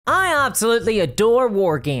absolutely adore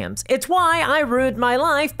war games. It's why I ruined my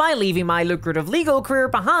life by leaving my lucrative legal career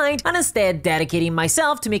behind and instead dedicating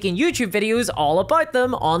myself to making YouTube videos all about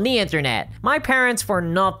them on the internet. My parents were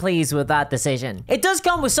not pleased with that decision. It does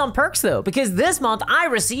come with some perks though, because this month I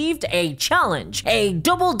received a challenge, a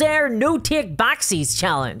double dare no take backsies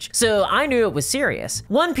challenge. So I knew it was serious.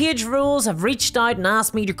 One Page Rules have reached out and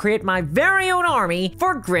asked me to create my very own army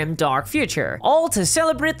for Grim Dark Future, all to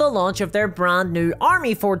celebrate the launch of their brand new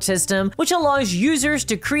Army Forge system, which allows users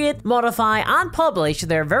to create, modify, and publish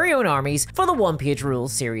their very own armies for the One Page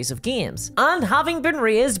Rules series of games. And having been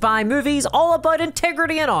raised by movies all about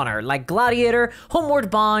integrity and honor, like Gladiator, Homeward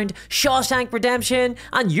Bound, Shawshank Redemption,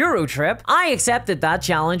 and Eurotrip, I accepted that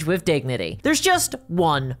challenge with dignity. There's just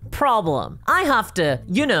one problem. I have to,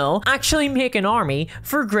 you know, actually make an army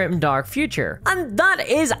for Grim Dark Future. And that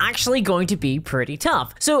is actually going to be pretty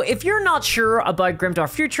tough. So if you're not sure about Grim Dark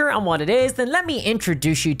Future and what it is, then let me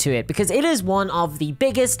introduce you to it, because it is one of the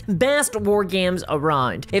biggest, best war games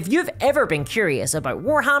around. If you've ever been curious about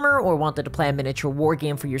Warhammer or wanted to play a miniature war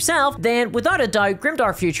game for yourself, then without a doubt, Grim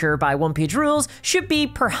Dark Future by One Page Rules should be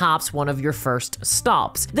perhaps one of your first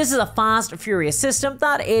stops. This is a fast, furious system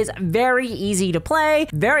that is very easy to play,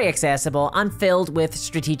 very accessible, and filled with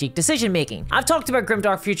strategic decision making. I've talked about Grim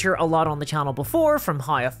Dark Future a lot on the channel before, from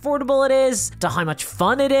how affordable it is to how much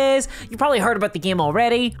fun it is. You probably heard about the game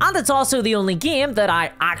already, and it's also the only game that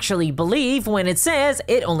I actually believe when it says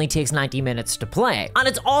it only takes 90 minutes to play. And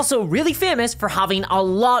it's also really famous for having a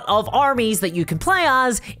lot of armies that you can play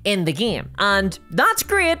as in the game. And that's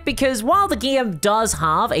great, because while the game does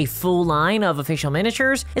have a full line of official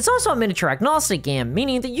miniatures, it's also a miniature agnostic game,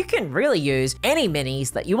 meaning that you can really use any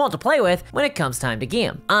minis that you want to play with when it comes time to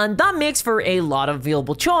game. And that makes for a lot of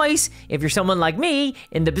available choice if you're someone like me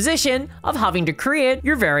in the position of having to create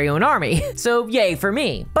your very own army. So yay for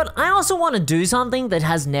me. But I also want to do something that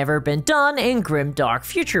has never been done in Grim Dark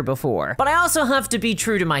Future before. But I also have to be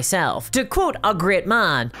true to myself. To quote a great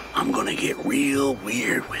man, I'm gonna get real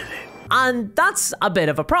weird with it. And that's a bit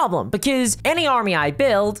of a problem, because any army I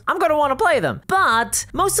build, I'm gonna want to play them. But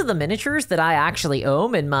most of the miniatures that I actually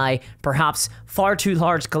own in my perhaps far too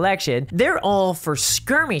large collection, they're all for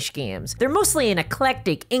skirmish games. They're mostly an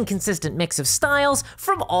eclectic, inconsistent mix of styles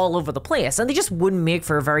from all over the place, and they just wouldn't make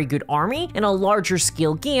for a very good army in a larger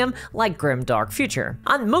scale game like Grim Dark Future.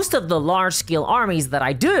 And most of the large scale armies that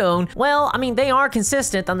I do own, well, I mean, they are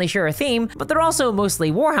consistent and they share a theme, but they're also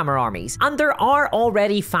mostly Warhammer armies. And there are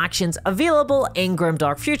already factions available in Grim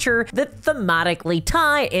Dark Future that thematically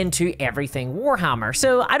tie into everything Warhammer,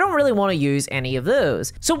 so I don't really want to use any of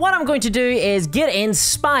those. So what I'm going to do is get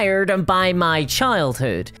inspired by my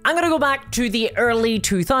childhood. I'm gonna go back to the early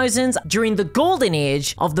 2000s, during the golden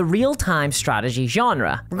age of the real-time strategy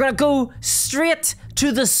genre. We're gonna go straight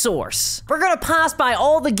to the source. We're gonna pass by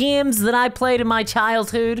all the games that I played in my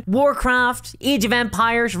childhood, Warcraft, Age of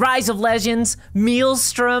Empires, Rise of Legends,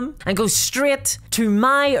 Maelstrom, and go straight to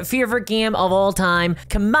my favorite game of all time,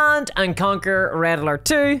 Command and Conquer Red Alert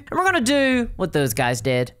 2, and we're gonna do what those guys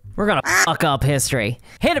did. We're gonna fuck up history.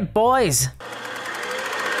 Hit it, boys!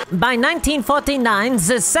 By 1949,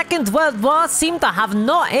 the Second World War seemed to have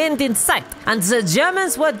no end in sight, and the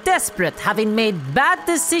Germans were desperate, having made bad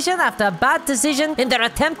decision after bad decision in their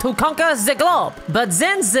attempt to conquer the globe. But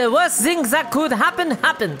then the worst thing that could happen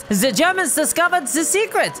happened. The Germans discovered the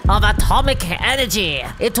secret of atomic energy.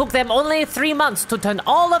 It took them only 3 months to turn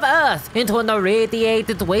all of Earth into an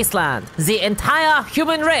irradiated wasteland. The entire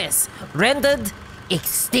human race rendered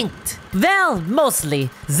extinct. Well, mostly.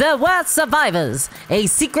 There were survivors. A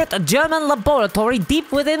secret German laboratory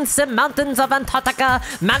deep within the mountains of Antarctica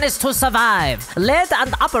managed to survive. Led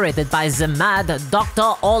and operated by the mad Dr.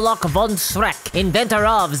 Orlok von Schreck, inventor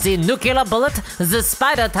of the nuclear bullet, the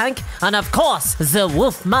spider tank, and of course, the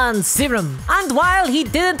Wolfman serum. And while he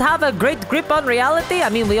didn't have a great grip on reality, I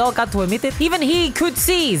mean, we all got to admit it, even he could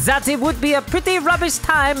see that it would be a pretty rubbish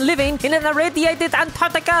time living in an irradiated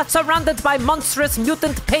Antarctica surrounded by monstrous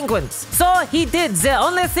mutant penguins. So he did the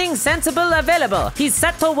only thing sensible available. He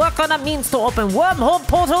set to work on a means to open wormhole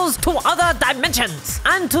portals to other dimensions.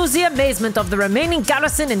 And to the amazement of the remaining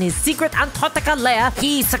garrison in his secret Antarctica lair,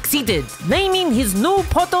 he succeeded, naming his new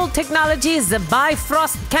portal technology the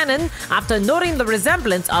Bifrost Cannon, after noting the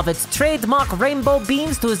resemblance of its trademark rainbow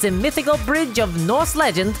beams to the mythical bridge of Norse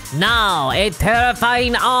legend. Now, a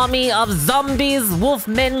terrifying army of zombies,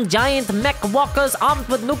 wolfmen, giant mech walkers armed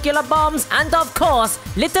with nuclear bombs, and of course,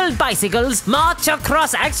 little bicycles, march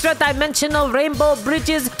across extra-dimensional rainbow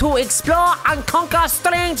bridges to explore and conquer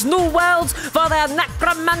strange new worlds for their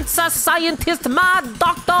necromancer scientist mad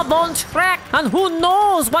Dr. Von Schreck. And who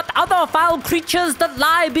knows what other foul creatures that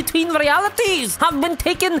lie between realities have been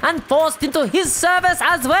taken and forced into his service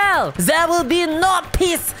as well. There will be no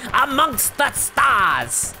peace amongst the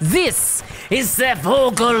stars. This is the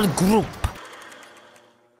Vogel Group.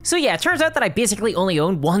 So yeah, it turns out that I basically only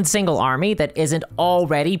own one single army that isn't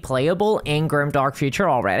already playable in Grim Dark Future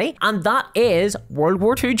already, and that is World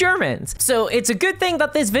War II Germans. So it's a good thing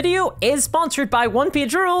that this video is sponsored by One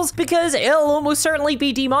Page Rules, because it'll almost certainly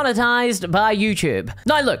be demonetized by YouTube.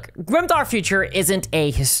 Now look, Grim Dark Future isn't a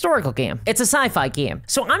historical game, it's a sci-fi game.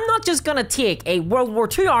 So I'm not just gonna take a World War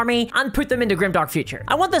II army and put them into Grim Dark Future.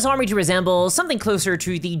 I want this army to resemble something closer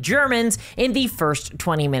to the Germans in the first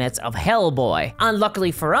 20 minutes of Hellboy. And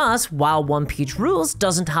luckily for us, while One Page Rules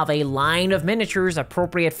doesn't have a line of miniatures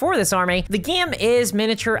appropriate for this army, the game is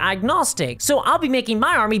miniature agnostic. So I'll be making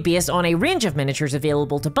my army based on a range of miniatures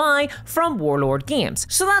available to buy from Warlord Games.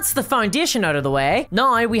 So that's the foundation out of the way.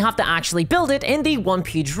 Now we have to actually build it in the One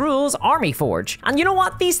Page Rules Army Forge. And you know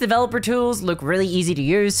what? These developer tools look really easy to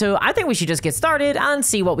use, so I think we should just get started and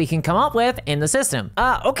see what we can come up with in the system.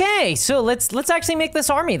 Okay, so let's actually make this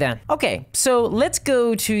army then. Okay, so let's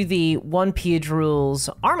go to the One Page Rules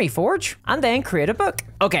Army Forge and then create a book.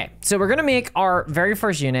 Okay, so we're gonna make our very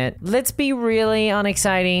first unit. Let's be really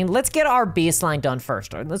unexciting. Let's get our baseline done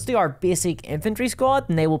first. Let's do our basic infantry squad,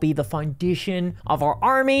 and they will be the foundation of our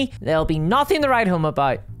army. There'll be nothing to write home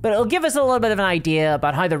about, but it'll give us a little bit of an idea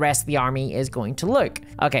about how the rest of the army is going to look.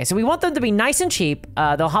 Okay, so we want them to be nice and cheap.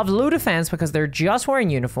 They'll have low defense because they're just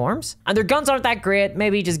wearing uniforms, and their guns aren't that great.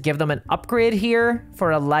 Maybe just give them an upgrade here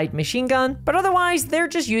for a light machine gun, but otherwise they're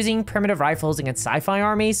just using primitive rifles against sci-fi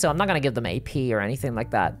armies, so I'm not gonna give them AP or anything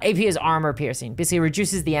like that. AP is armor piercing, basically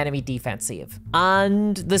reduces the enemy defense save.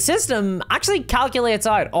 And the system actually calculates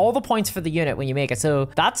out all the points for the unit when you make it, so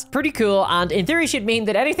that's pretty cool, and in theory should mean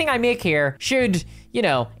that anything I make here should, you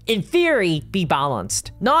know, in theory, be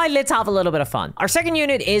balanced. Now let's have a little bit of fun. Our second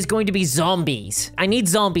unit is going to be zombies. I need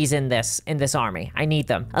zombies in this army. I need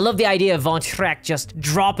them. I love the idea of Von Schreck just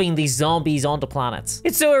dropping these zombies onto planets.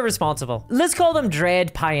 It's so irresponsible. Let's call them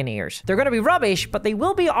Dread Pioneers. They're gonna be rubbish, but they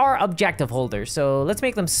will be our objective holders. So let's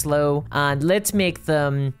make them slow, and let's make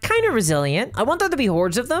them kind of resilient. I want there to be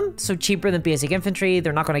hordes of them, so cheaper than basic infantry.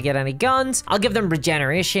 They're not gonna get any guns. I'll give them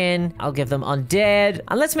regeneration. I'll give them undead,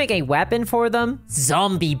 and let's make a weapon for them.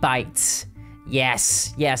 Zombie bites.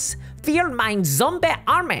 Yes, yes. Fear mine zombie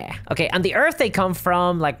army. Okay, and the Earth they come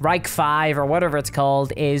from, like Reich 5 or whatever it's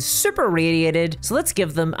called, is super radiated. So let's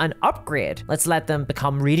give them an upgrade. Let's let them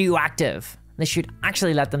become radioactive. This should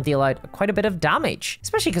actually let them deal out quite a bit of damage,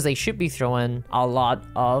 especially because they should be throwing a lot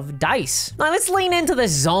of dice. Now let's lean into the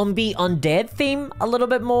zombie undead theme a little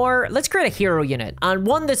bit more. Let's create a hero unit, and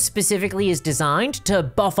one that specifically is designed to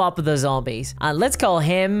buff up the zombies. And let's call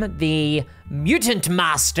him the Mutant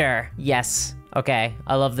Master. Yes. Okay,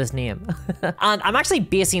 I love this name. And I'm actually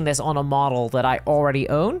basing this on a model that I already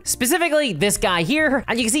own, specifically this guy here.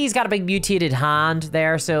 And you can see he's got a big mutated hand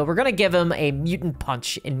there, so we're gonna give him a mutant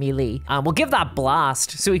punch in melee. We'll give that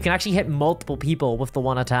blast so he can actually hit multiple people with the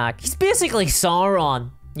one attack. He's basically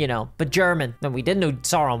Sauron, you know, but German. And we didn't know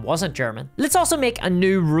Sauron wasn't German. Let's also make a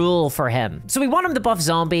new rule for him. So we want him to buff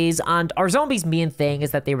zombies, and our zombies' main thing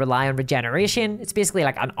is that they rely on regeneration. It's basically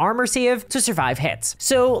like an armor save to survive hits.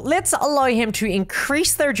 So let's allow him to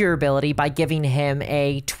increase their durability by giving him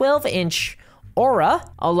a 12-inch aura,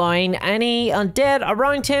 allowing any undead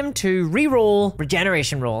around him to re-roll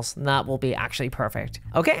regeneration rolls. And that will be actually perfect.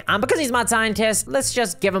 Okay, and because he's mad scientist, let's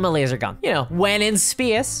just give him a laser gun. You know, when in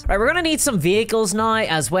space. Right, we're gonna need some vehicles now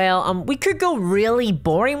as well. We could go really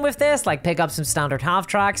boring with this, like pick up some standard half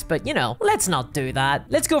tracks, but you know, let's not do that.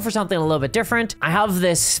 Let's go for something a little bit different. I have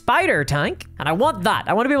this spider tank, and I want that.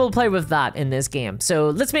 I want to be able to play with that in this game.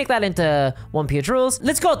 So let's make that into One Page Rules.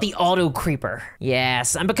 Let's call it the Auto Creeper.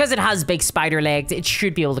 Yes, and because it has big spider legs, it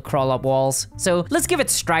should be able to crawl up walls. So let's give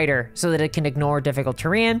it Strider so that it can ignore difficult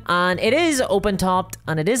terrain. And it is open topped,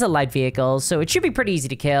 and it is a light vehicle, so it should be pretty easy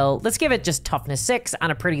to kill. Let's give it just toughness 6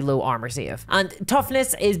 and a pretty low armor save. And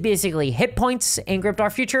toughness is basically hit points in Grim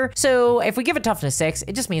Dark Future. So if we give it toughness 6,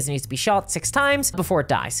 it just means it needs to be shot 6 times before it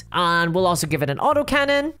dies. And we'll also give it an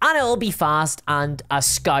autocannon, and it'll be fast and a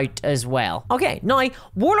scout as well. Okay, now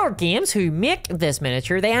Warlord Games, who make this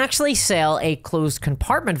miniature, they actually sell a closed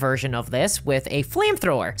compartment version of this with a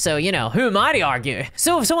flamethrower. So, you know, who am I to argue?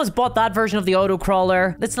 So if someone's bought that version of the auto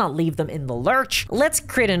crawler, let's not leave them in the lurch. Let's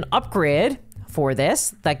create an upgrade for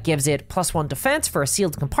this that gives it +1 defense for a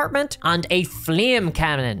sealed compartment and a flame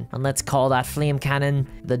cannon. And let's call that flame cannon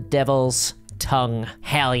the Devil's Tongue.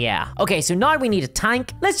 Hell yeah. Okay, so now we need a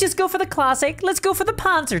tank. Let's just go for the classic. Let's go for the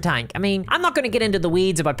Panzer tank. I mean, I'm not going to get into the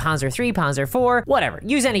weeds about Panzer 3, Panzer 4, whatever.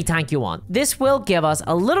 Use any tank you want. This will give us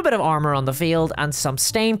a little bit of armor on the field and some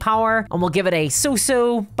staying power, and we'll give it a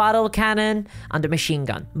so-so battle cannon and a machine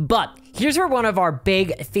gun. But here's where one of our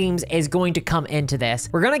big themes is going to come into this.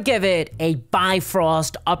 We're going to give it a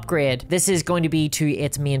Bifrost upgrade. This is going to be to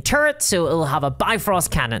its main turret, so it'll have a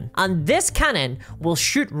Bifrost cannon. And this cannon will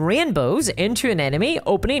shoot rainbows into an enemy,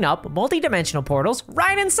 opening up multi-dimensional portals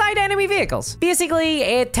right inside enemy vehicles. Basically,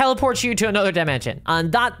 it teleports you to another dimension.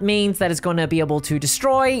 And that means that it's going to be able to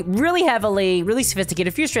destroy really heavily, really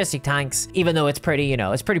sophisticated futuristic tanks, even though it's pretty, you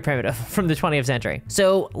know, it's pretty primitive from the 20th century.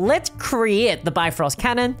 So let's create the Bifrost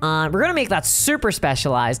cannon. We're gonna make that super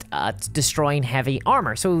specialized at destroying heavy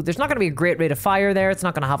armor. So there's not gonna be a great rate of fire there. It's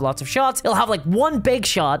not gonna have lots of shots. It'll have like one big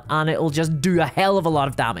shot and it'll just do a hell of a lot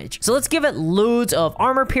of damage. So let's give it loads of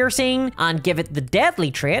armor piercing and give it the deadly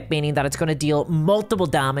trait, meaning that it's gonna deal multiple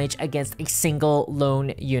damage against a single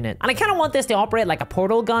lone unit. And I kind of want this to operate like a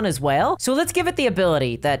portal gun as well. So let's give it the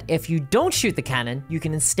ability that if you don't shoot the cannon, you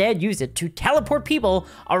can instead use it to teleport people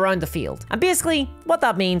around the field. And basically what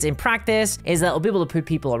that means in practice is that it'll be able to put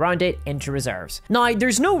people around it into reserves. Now,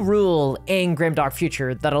 there's no rule in Grimdark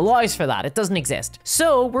Future that allows for that. It doesn't exist.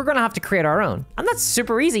 So we're gonna have to create our own. And that's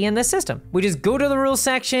super easy in this system. We just go to the rules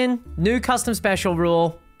section, new custom special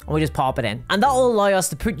rule, and we just pop it in. And that will allow us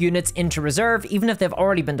to put units into reserve, even if they've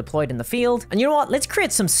already been deployed in the field. And you know what? Let's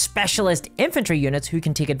create some specialist infantry units who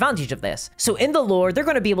can take advantage of this. So in the lore, they're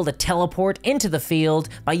going to be able to teleport into the field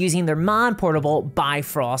by using their man-portable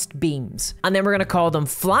Bifrost beams. And then we're going to call them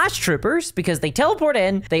Flash Troopers because they teleport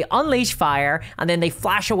in, they unleash fire, and then they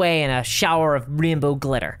flash away in a shower of rainbow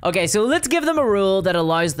glitter. Okay, so let's give them a rule that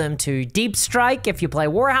allows them to deep strike if you play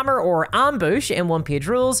Warhammer or ambush in one-page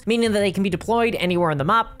rules, meaning that they can be deployed anywhere on the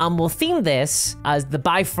map. And we'll theme this as the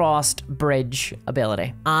Bifrost Bridge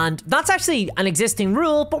ability. And that's actually an existing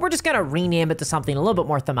rule, but we're just gonna rename it to something a little bit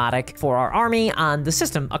more thematic for our army, and the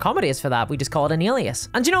system accommodates for that. We just call it an alias.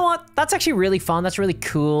 And you know what? That's actually really fun. That's a really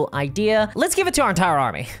cool idea. Let's give it to our entire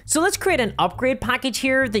army. So let's create an upgrade package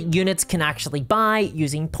here that units can actually buy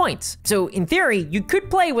using points. So in theory, you could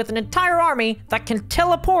play with an entire army that can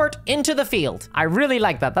teleport into the field. I really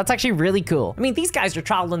like that. That's actually really cool. I mean, these guys are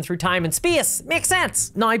traveling through time and space. Makes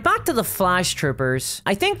sense. Now, back to the Flash Troopers.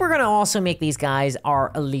 I think we're gonna also make these guys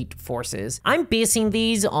our elite forces. I'm basing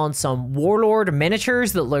these on some Warlord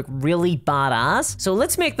miniatures that look really badass. So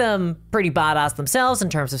let's make them pretty badass themselves in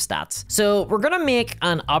terms of stats. So we're gonna make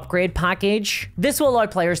an upgrade package. This will allow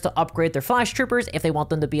players to upgrade their Flash Troopers if they want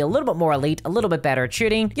them to be a little bit more elite, a little bit better at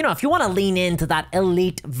shooting. You know, if you wanna lean into that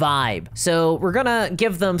elite vibe. So we're gonna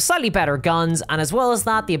give them slightly better guns, and as well as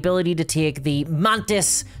that, the ability to take the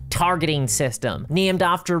Mantis targeting system, named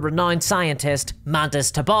after renowned scientist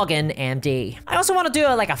Mantis Toboggan, MD. I also want to do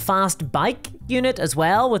like a fast bike unit as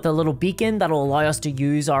well with a little beacon that'll allow us to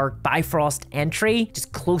use our Bifrost entry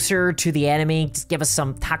just closer to the enemy, just give us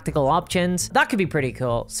some tactical options. That could be pretty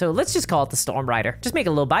cool. So let's just call it the Storm Rider. Just make a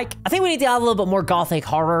little bike. I think we need to add a little bit more gothic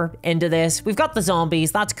horror into this. We've got the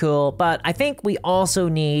zombies, that's cool, but I think we also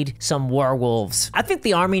need some werewolves. I think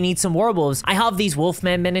the army needs some werewolves. I have these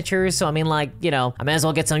Wolfman miniatures, so I mean, like, you know, I may as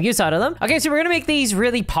well get some use out of them. Okay, so we're gonna make these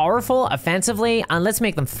really powerful offensively, and let's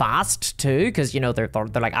make them fast too, because you know they're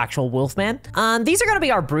like actual Wolfmen. And these are gonna be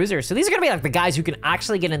our bruisers. So these are gonna be like the guys who can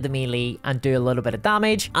actually get into melee and do a little bit of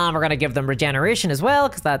damage. And we're gonna give them regeneration as well,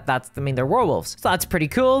 because that's I mean they're werewolves. So that's pretty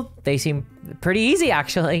cool. They seem pretty easy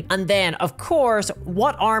actually. And then of course,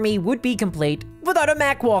 what army would be complete without a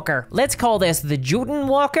mech walker? Let's call this the Jotun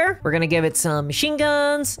Walker. We're gonna give it some machine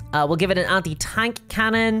guns. We'll give it an anti-tank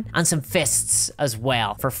cannon and some fists as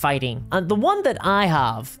well for fighting. And the one that I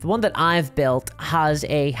have, the one that I've built, has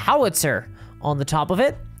a howitzer on the top of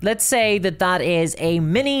it. Let's say that that is a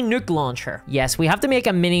mini nuke launcher. Yes, we have to make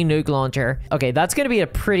a mini nuke launcher. Okay, that's gonna be a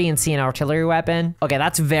pretty insane artillery weapon. Okay,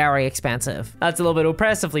 that's very expensive. That's a little bit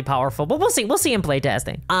oppressively powerful, but we'll see in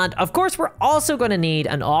playtesting. And of course, we're also gonna need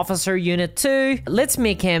an officer unit too. Let's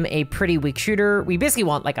make him a pretty weak shooter. We basically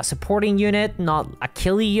want like a supporting unit, not a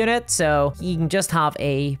killy unit, so he can just have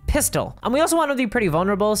a pistol. And we also want him to be pretty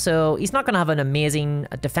vulnerable, so he's not gonna have an amazing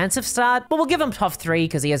defensive stat, but we'll give him tough 3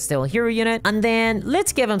 because he is still a hero unit. And then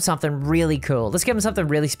let's give give him something really cool. Let's give him something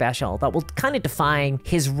really special that will kind of define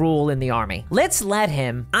his role in the army. Let's let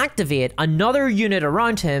him activate another unit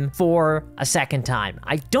around him for a second time.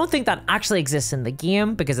 I don't think that actually exists in the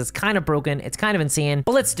game because it's kind of broken, it's kind of insane,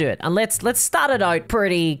 but let's do it. And let's start it out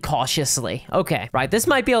pretty cautiously. Okay, right, this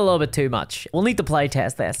might be a little bit too much. We'll need to play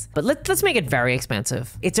test this, but let's make it very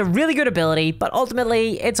expensive. It's a really good ability, but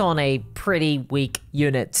ultimately it's on a pretty weak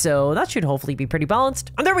unit, so that should hopefully be pretty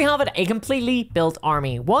balanced. And there we have it, a completely built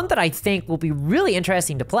army, one that I think will be really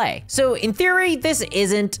interesting to play. So in theory, this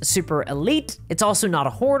isn't super elite. It's also not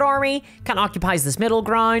a horde army, kind of occupies this middle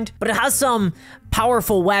ground, but it has some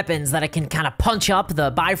powerful weapons that it can kind of punch up.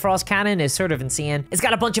 The Bifrost cannon is sort of insane. It's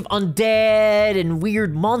got a bunch of undead and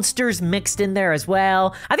weird monsters mixed in there as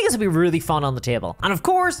well. I think this will be really fun on the table. And of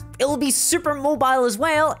course, it will be super mobile as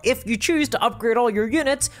well if you choose to upgrade all your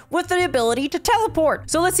units with the ability to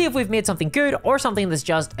teleport. So let's see if we've made something good or something that's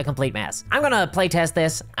just a complete mess. I'm gonna play test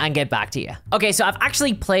this and get back to you. Okay, so I've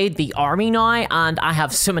actually played the army now and I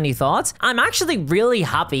have so many thoughts. I'm actually really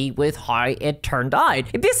happy with how it turned out.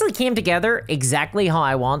 It basically came together exactly how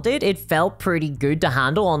I wanted. It felt pretty good to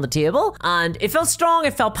handle on the table, and it felt strong,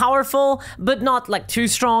 it felt powerful, but not like too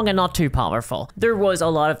strong and not too powerful. There was a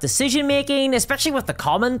lot of decision making, especially with the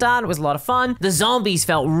commandant. It was a lot of fun. The zombies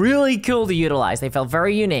felt really cool to utilize. They felt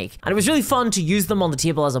very unique, and it was really fun to use them on the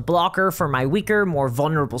table as a blocker for my weaker, more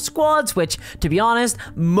vulnerable squads, which, to be honest,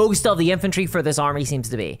 most of the infantry for this army seems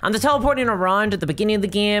to be. And the teleporting around at the beginning of the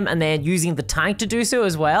game and then using the tank to do so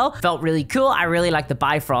as well felt really cool. I really like the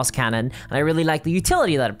Bifrost cannon, and I really like the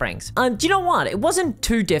utility that it brings. And you know what? It wasn't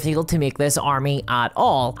too difficult to make this army at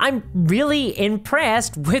all. I'm really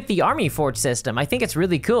impressed with the Army Forge system. I think it's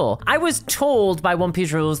really cool. I was told by One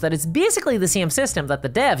Piece Rules that it's basically the same system that the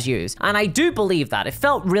devs use, and I do believe that. It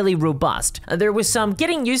felt really robust. There was some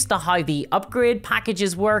getting used to how the upgrade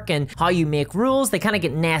packages work and how you make rules. They kind of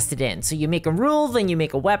get nested in. So you make a rule, then you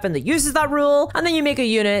make a weapon that uses that rule, and then you make a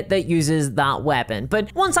unit that uses that weapon.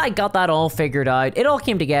 But once I got that all figured out, it all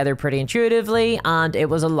came together pretty intuitively, and it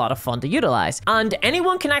was a lot of fun to utilize. And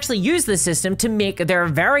anyone can actually use this system to make their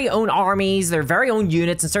very own armies, their very own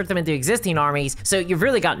units, insert them into existing armies. So you've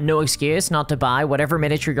really got no excuse not to buy whatever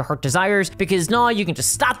miniature your heart desires, because now you can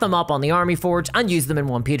just stat them up on the Army Forge and use them in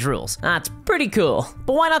one-page rules. That's pretty cool.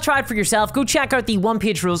 But why not try it for yourself? Go check out the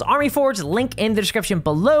one-page rules Army Forge, link in the description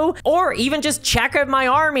below, or even just check out my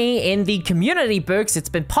army in the community books. It's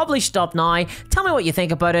been published up now. Tell me what you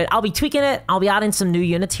think about it. I'll be tweaking it. I'll be adding some new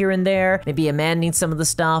units here and there, maybe amending some of the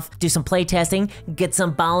stuff, do some play testing, get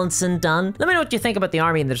some balancing done. Let me know what you think about the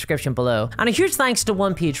army in the description below. And a huge thanks to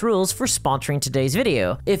One Page Rules for sponsoring today's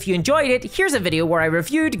video. If you enjoyed it, here's a video where I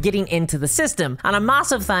reviewed getting into the system. And a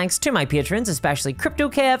massive thanks to my patrons, especially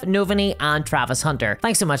CryptoKev, Novani, and Travis Hunter.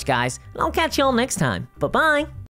 Thanks so much, guys, and I'll catch you all next time. Bye-bye.